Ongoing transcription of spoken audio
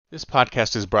This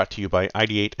podcast is brought to you by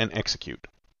Ideate and Execute.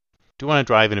 Do you want to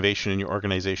drive innovation in your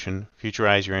organization,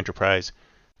 futurize your enterprise,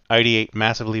 ideate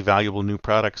massively valuable new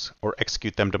products, or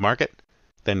execute them to market?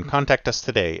 Then contact us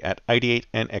today at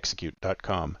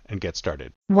ideateandexecute.com and get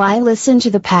started. Why listen to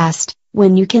the past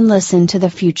when you can listen to the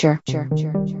future?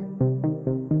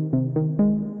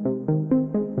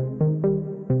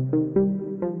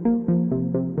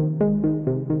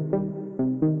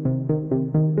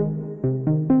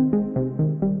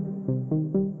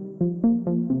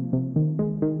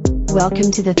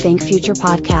 Welcome to the Think Future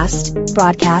podcast,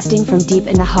 broadcasting from deep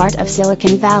in the heart of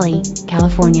Silicon Valley,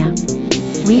 California.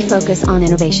 We focus on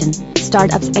innovation,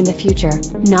 startups, and the future,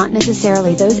 not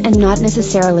necessarily those and not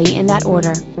necessarily in that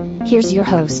order. Here's your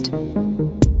host.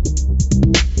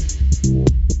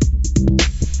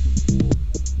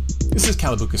 This is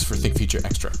Calabucas for Think Future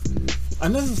Extra.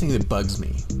 Another thing that bugs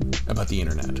me about the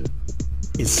internet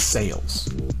is sales.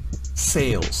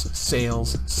 Sales.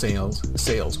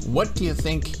 What do you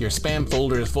think your spam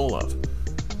folder is full of?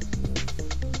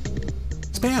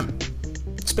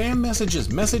 Spam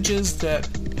messages that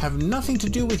have nothing to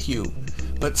do with you,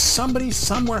 but somebody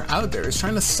somewhere out there is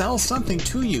trying to sell something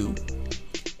to you,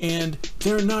 and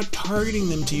they're not targeting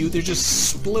them to you, they're just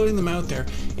splitting them out there.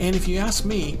 And if you ask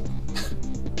me,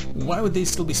 why would they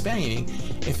still be spamming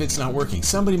if it's not working?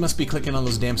 Somebody must be clicking on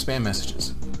those damn spam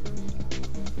messages.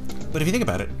 But if you think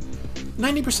about it,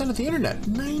 90% of the internet,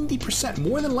 90%,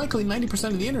 more than likely 90%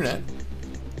 of the internet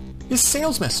is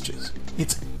sales messages.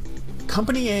 It's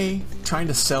company A trying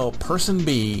to sell person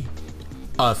B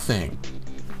a thing.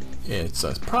 It's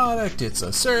a product, it's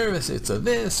a service, it's a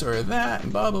this or that,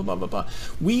 and blah, blah, blah, blah, blah.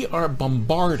 We are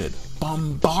bombarded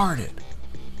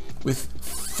with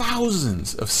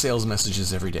thousands of sales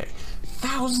messages every day.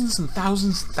 Thousands and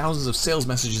thousands of sales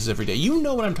messages every day. You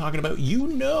know what I'm talking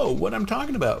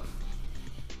about.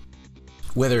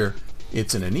 Whether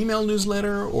it's in an email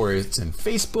newsletter, or it's in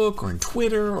Facebook, or in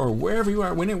Twitter, or wherever you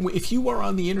are, if you are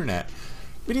on the internet,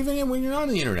 but even when you're on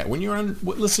the internet, when you're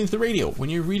listening to the radio, when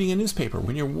you're reading a newspaper,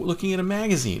 when you're looking at a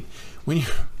magazine, when you're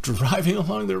driving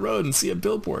along the road and see a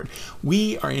billboard,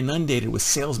 we are inundated with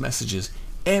sales messages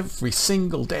every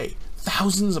single day,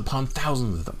 thousands upon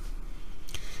thousands of them.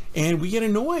 And we get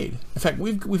annoyed. In fact,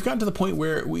 we've gotten to the point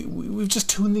where we've just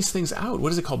tuned these things out.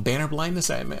 What is it called? Banner blindness?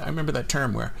 I remember that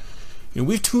term where,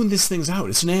 we've tuned these things out.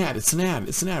 It's an ad.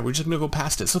 We're just going to go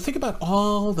past it. So think about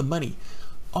all the money,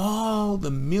 all the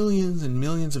millions and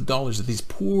millions of dollars that these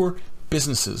poor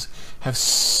businesses have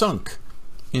sunk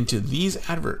into these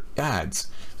ads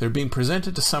that are being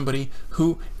presented to somebody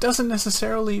who doesn't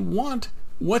necessarily want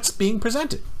what's being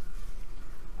presented.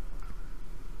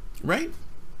 Right?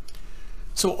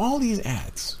 So all these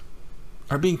ads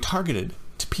are being targeted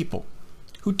to people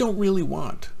who don't really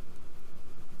want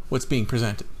what's being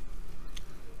presented.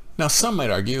 Now, some might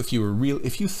argue, if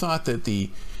you thought that the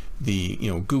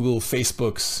Google,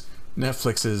 Facebook's,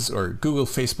 Netflix's, or Google,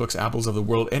 Facebook's, Apple's of the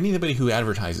world, anybody who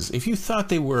advertises, if you thought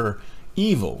they were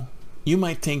evil, you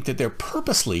might think that they're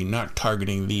purposely not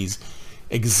targeting these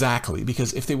exactly,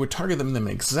 because if they were targeting them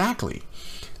exactly,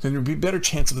 then there'd be a better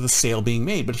chance of the sale being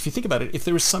made. But if you think about it, if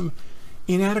there was some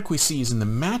inadequacies in the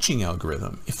matching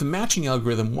algorithm, if the matching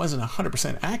algorithm wasn't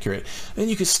 100% accurate, then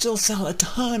you could still sell a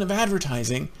ton of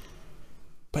advertising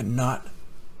but not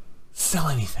sell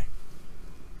anything.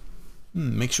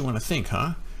 Makes you want to think,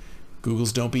 huh?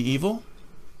 Google's don't be evil?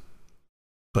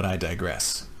 But I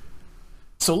digress.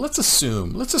 So let's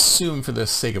assume for the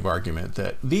sake of argument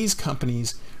that these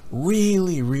companies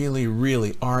really, really,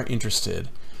 really are interested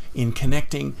in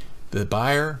connecting the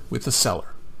buyer with the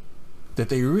seller. That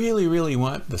they really, really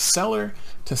want the seller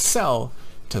to sell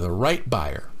to the right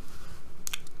buyer.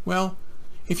 Well,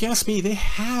 if you ask me, they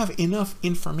have enough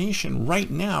information right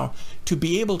now to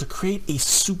be able to create a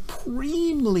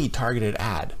supremely targeted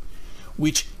ad,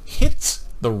 which hits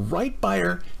the right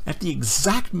buyer at the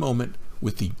exact moment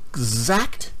with the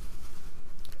exact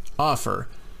offer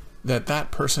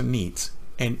that person needs,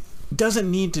 and doesn't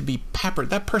need to be peppered.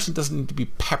 That person doesn't need to be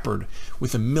peppered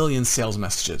with a million sales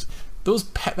messages.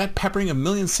 That peppering a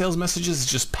million sales messages is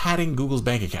just padding Google's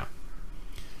bank account.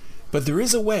 But there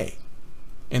is a way.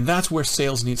 And that's where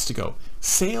sales needs to go.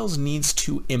 Sales needs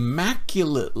to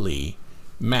immaculately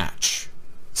match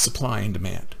supply and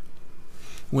demand.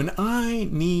 When I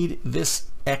need this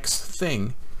X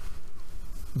thing,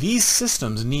 these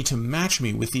systems need to match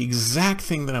me with the exact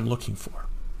thing that I'm looking for.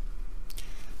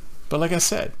 But like I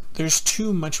said, there's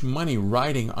too much money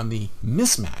riding on the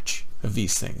mismatch of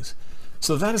these things.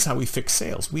 So that is how we fix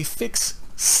sales. We fix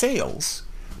sales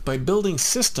by building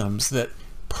systems that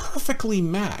perfectly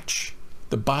match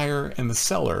the buyer and the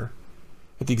seller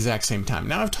at the exact same time.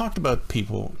 Now, I've talked about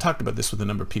this with a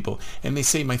number of people, and they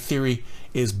say my theory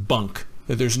is bunk,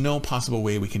 that there's no possible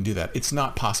way we can do that. It's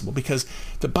not possible because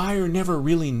the buyer never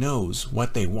really knows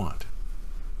what they want.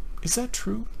 Is that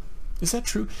true? Is that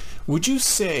true? Would you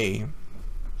say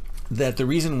that the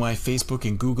reason why Facebook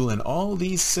and Google and all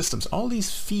these systems, all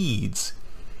these feeds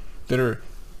that are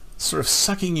sort of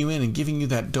sucking you in and giving you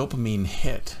that dopamine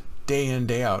hit day in,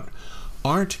 day out,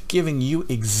 aren't giving you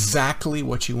exactly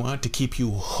what you want to keep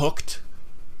you hooked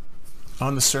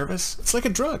on the service? It's like a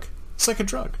drug. It's like a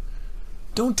drug.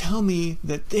 Don't tell me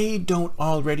that they don't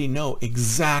already know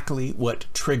exactly what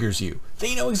triggers you.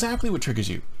 They know exactly what triggers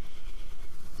you.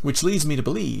 Which leads me to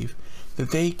believe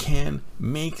that they can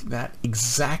make that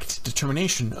exact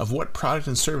determination of what product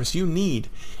and service you need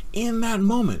in that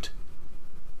moment.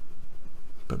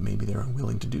 But maybe they're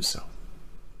unwilling to do so.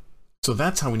 So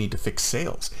that's how we need to fix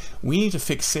sales. We need to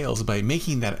fix sales by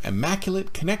making that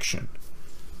immaculate connection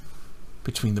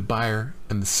between the buyer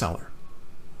and the seller.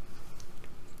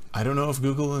 I don't know if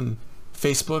Google and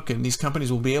Facebook and these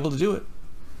companies will be able to do it.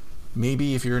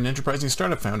 Maybe if you're an enterprising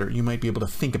startup founder, you might be able to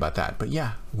think about that. But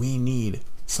yeah, we need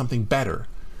something better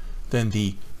than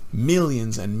the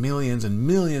millions and millions and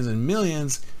millions and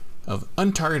millions of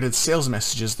untargeted sales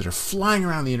messages that are flying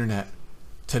around the internet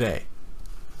today.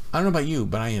 I don't know about you,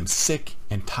 but I am sick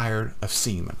and tired of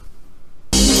seeing them.